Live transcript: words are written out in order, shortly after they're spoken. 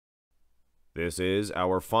This is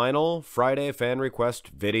our final Friday fan request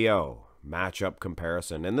video matchup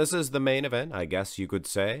comparison, and this is the main event, I guess you could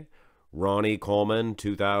say. Ronnie Coleman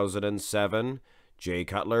 2007, Jay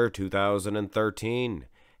Cutler 2013.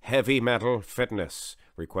 Heavy Metal Fitness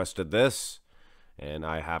requested this, and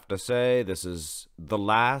I have to say this is the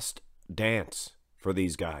last dance for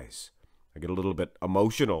these guys. I get a little bit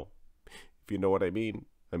emotional, if you know what I mean.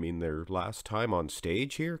 I mean, their last time on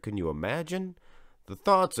stage here, can you imagine? The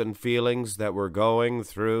thoughts and feelings that were going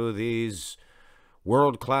through these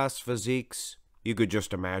world-class physiques, you could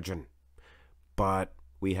just imagine. But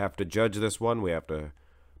we have to judge this one. We have to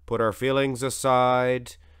put our feelings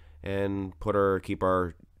aside and keep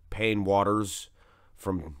our pain waters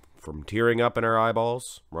from tearing up in our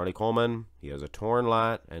eyeballs. Ronnie Coleman, he has a torn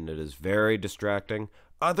lat, and it is very distracting.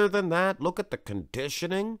 Other than that, look at the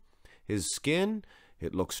conditioning. His skin,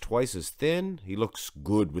 it looks twice as thin. He looks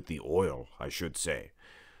good with the oil, I should say.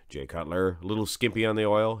 Jay Cutler, a little skimpy on the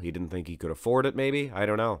oil. He didn't think he could afford it, maybe. I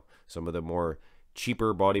don't know. Some of the more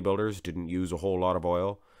cheaper bodybuilders didn't use a whole lot of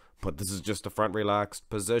oil. But this is just a front relaxed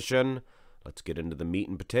position. Let's get into the meat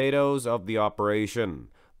and potatoes of the operation.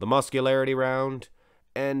 The muscularity round.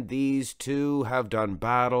 And these two have done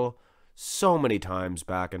battle so many times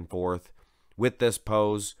back and forth with this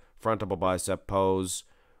pose, front double bicep pose.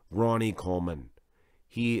 Ronnie Coleman.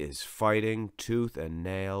 He is fighting tooth and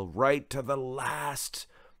nail right to the last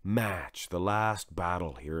match, the last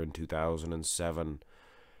battle here in 2007.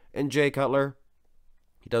 And Jay Cutler,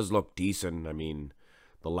 he does look decent. I mean,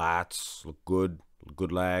 the lats look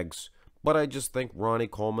good legs. But I just think Ronnie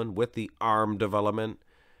Coleman, with the arm development,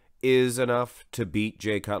 is enough to beat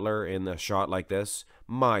Jay Cutler in a shot like this.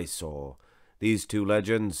 My soul. These two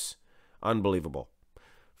legends, unbelievable.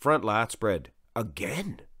 Front lat spread,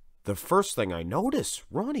 again. The first thing I notice,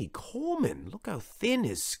 Ronnie Coleman, look how thin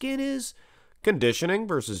his skin is. Conditioning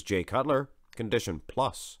versus Jay Cutler, condition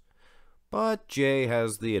plus. But Jay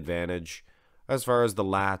has the advantage. As far as the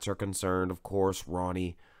lats are concerned, of course,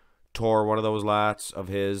 Ronnie tore one of those lats of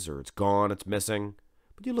his, or it's gone, it's missing.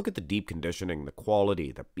 But you look at the deep conditioning, the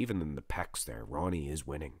quality, even in the pecs there, Ronnie is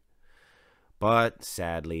winning. But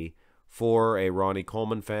sadly, for a Ronnie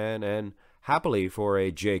Coleman fan, and happily for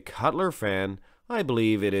a Jay Cutler fan, I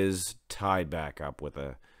believe it is tied back up with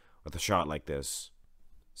a shot like this.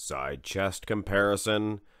 Side chest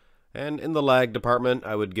comparison, and in the lag department,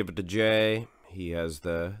 I would give it to Jay. He has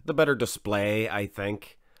the better display, I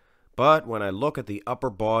think. But when I look at the upper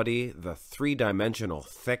body, the three-dimensional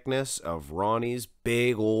thickness of Ronnie's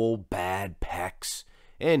big old bad pecs,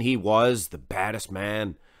 and he was the baddest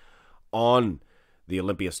man on the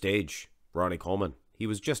Olympia stage, Ronnie Coleman. He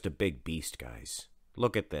was just a big beast, guys.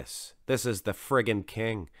 Look at this. This is the friggin'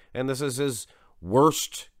 king. And this is his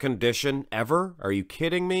worst condition ever? Are you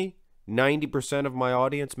kidding me? 90% of my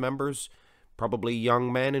audience members, probably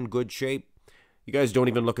young men in good shape. You guys don't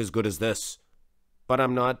even look as good as this. But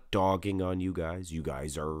I'm not dogging on you guys. You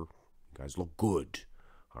guys look good.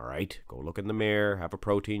 All right? Go look in the mirror. Have a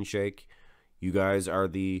protein shake. You guys are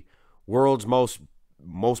the world's most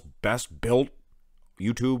best built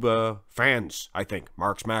YouTube fans, I think.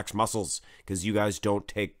 Marx, Max, Muscles. Because you guys don't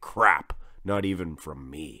take crap. Not even from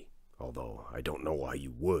me. Although, I don't know why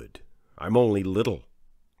you would. I'm only little.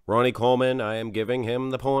 Ronnie Coleman, I am giving him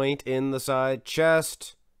the point in the side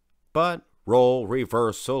chest. But role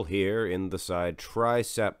reversal here in the side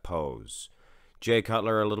tricep pose. Jay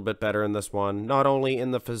Cutler a little bit better in this one. Not only in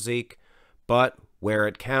the physique, but where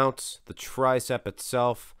it counts, the tricep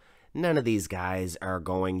itself. None of these guys are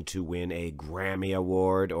going to win a Grammy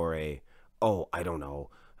Award or a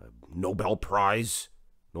Nobel Prize,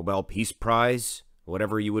 Nobel Peace Prize,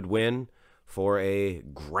 whatever you would win for a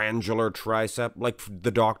granular tricep, like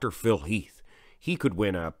the Dr. Phil Heath. He could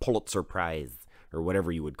win a Pulitzer Prize or whatever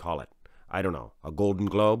you would call it. I don't know, a Golden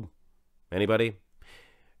Globe? Anybody?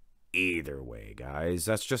 Either way, guys,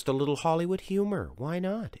 that's just a little Hollywood humor. Why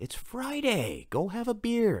not? It's Friday. Go have a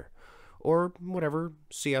beer. Or whatever,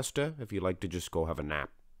 siesta, if you like to just go have a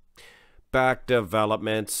nap. Back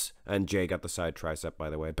developments. And Jay got the side tricep,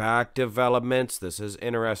 by the way. Back developments. This is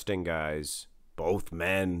interesting, guys. Both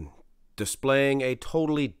men displaying a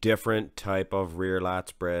totally different type of rear lat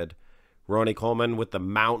spread. Ronnie Coleman with the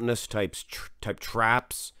mountainous type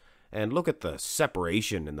traps. And look at the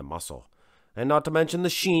separation in the muscle. And not to mention the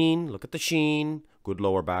sheen. Look at the sheen. Good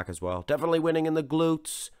lower back as well. Definitely winning in the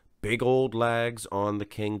glutes. Big old legs on the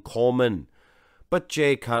King Coleman. But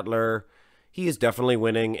Jay Cutler, he is definitely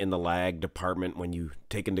winning in the lag department when you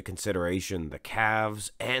take into consideration the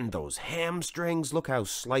calves and those hamstrings. Look how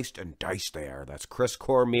sliced and diced they are. That's Chris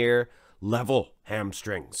Cormier level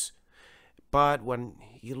hamstrings. But when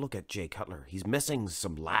you look at Jay Cutler, he's missing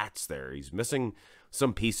some lats there. He's missing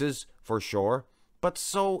some pieces for sure. But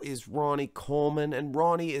so is Ronnie Coleman, and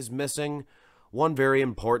Ronnie is missing one very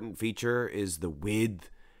important feature is the width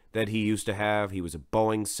that he used to have. He was a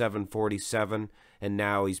Boeing 747, and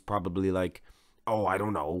now he's probably like, oh, I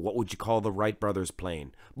don't know, what would you call the Wright brothers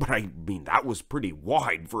plane? But I mean, that was pretty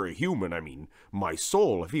wide for a human. I mean, my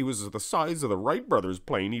soul, if he was the size of the Wright brothers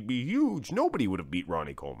plane, he'd be huge. Nobody would have beat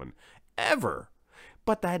Ronnie Coleman, ever.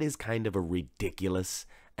 But that is kind of a ridiculous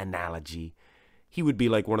analogy. He would be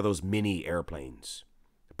like one of those mini airplanes,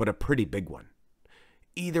 but a pretty big one.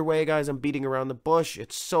 Either way, guys, I'm beating around the bush.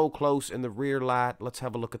 It's so close in the rear lat. Let's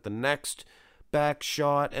have a look at the next back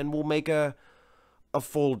shot, and we'll make a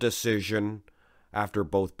full decision after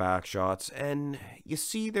both back shots. And you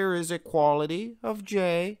see there is a quality of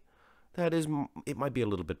Jay that is, it might be a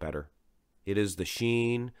little bit better. It is the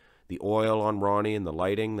sheen, the oil on Ronnie, and the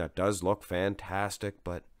lighting that does look fantastic,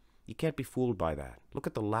 but you can't be fooled by that. Look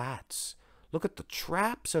at the lats. Look at the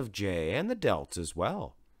traps of Jay and the delts as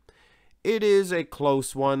well. It is a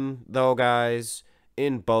close one, though, guys,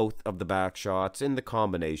 in both of the back shots, in the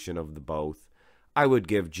combination of the both. I would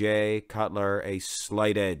give Jay Cutler a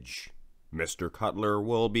slight edge. Mr. Cutler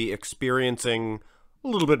will be experiencing a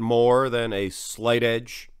little bit more than a slight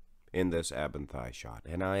edge in this ab and thigh shot.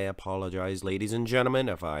 And I apologize, ladies and gentlemen,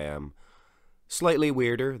 if I am slightly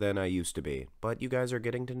weirder than I used to be. But you guys are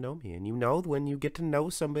getting to know me, and you know when you get to know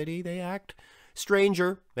somebody, they act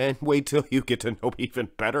stranger, and wait till you get to know me even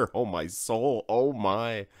better. Oh my soul, oh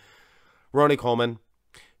my. Ronnie Coleman,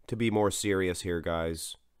 to be more serious here,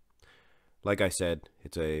 guys, like I said,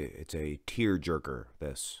 it's a tear-jerker,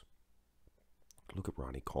 this. Look at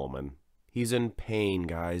Ronnie Coleman. He's in pain,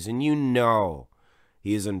 guys, and you know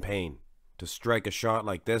he is in pain. To strike a shot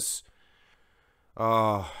like this,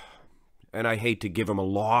 and I hate to give him a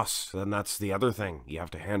loss, and that's the other thing. You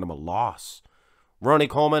have to hand him a loss. Ronnie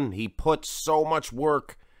Coleman, he put so much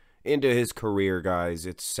work into his career, guys.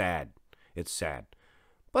 It's sad. It's sad.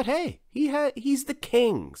 But hey, he's the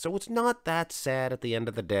king, so it's not that sad at the end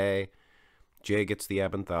of the day. Jay gets the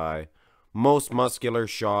ab and thigh. Most muscular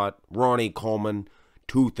shot. Ronnie Coleman,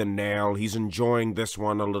 tooth and nail. He's enjoying this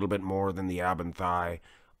one a little bit more than the ab and thigh,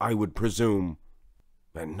 I would presume.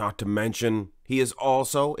 And not to mention, he is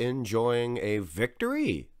also enjoying a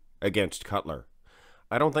victory against Cutler.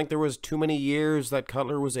 I don't think there was too many years that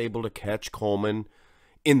Cutler was able to catch Coleman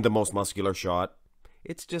in the most muscular shot.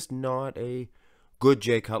 It's just not a good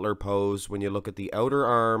Jay Cutler pose when you look at the outer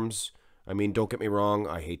arms. I mean, don't get me wrong,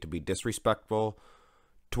 I hate to be disrespectful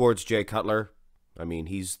towards Jay Cutler. I mean,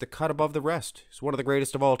 he's the cut above the rest. He's one of the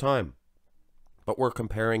greatest of all time. But we're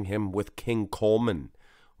comparing him with King Coleman,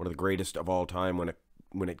 one of the greatest of all time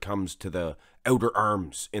when it comes to the outer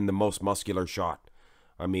arms in the most muscular shot.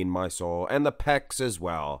 I mean, my soul. And the pecs as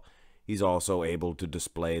well. He's also able to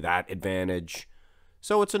display that advantage.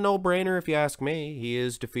 So it's a no-brainer if you ask me. He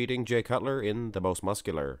is defeating Jay Cutler in the most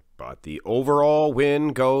muscular. But the overall win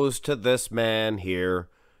goes to this man here,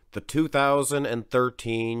 the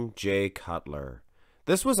 2013 Jay Cutler.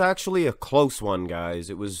 This was actually a close one, guys.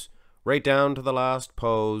 It was right down to the last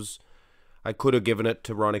pose. I could have given it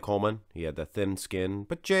to Ronnie Coleman. He had the thin skin.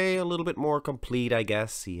 But Jay, a little bit more complete, I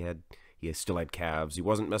guess. He still had calves. He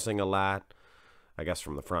wasn't missing a lat, I guess,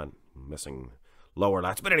 from the front. Missing lower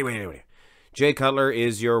lats. But anyway. Jay Cutler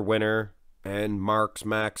is your winner, and Marx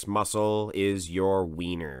Max Muscle is your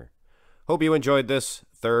wiener. Hope you enjoyed this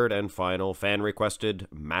third and final fan-requested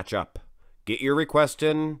matchup. Get your request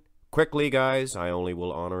in quickly, guys. I only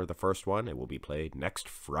will honor the first one. It will be played next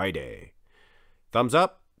Friday. Thumbs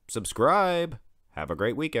up, subscribe. Have a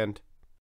great weekend.